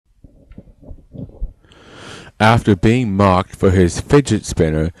After being mocked for his fidget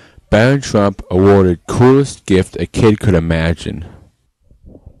spinner, Barron Trump awarded coolest gift a kid could imagine.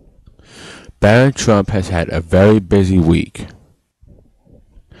 Barron Trump has had a very busy week.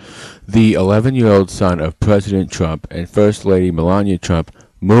 The 11-year-old son of President Trump and First Lady Melania Trump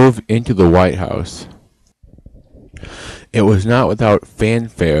moved into the White House. It was not without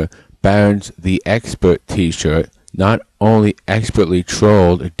fanfare. Barron's The Expert t-shirt not only expertly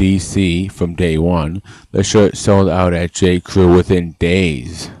trolled D.C. from day one, the shirt sold out at J. Crew within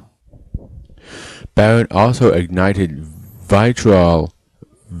days. Barron also ignited vitriol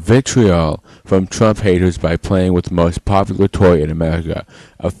from Trump haters by playing with the most popular toy in America,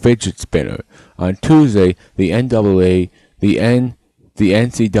 a fidget spinner. On Tuesday, the NCAA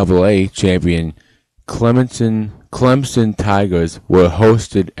champion Clemson Tigers were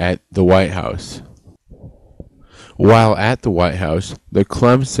hosted at the White House. While at the White House, the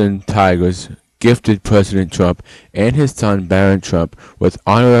Clemson Tigers gifted President Trump and his son Barron Trump with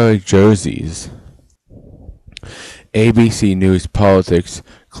honorary jerseys. ABC News Politics: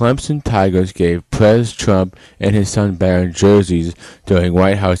 Clemson Tigers gave Pres Trump and his son Barron jerseys during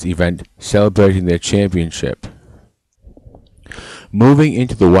White House event celebrating their championship. Moving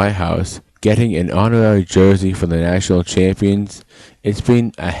into the White House, getting an honorary jersey for the national champions, it's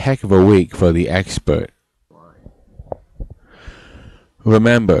been a heck of a week for the expert.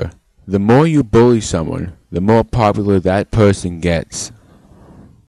 Remember, the more you bully someone, the more popular that person gets.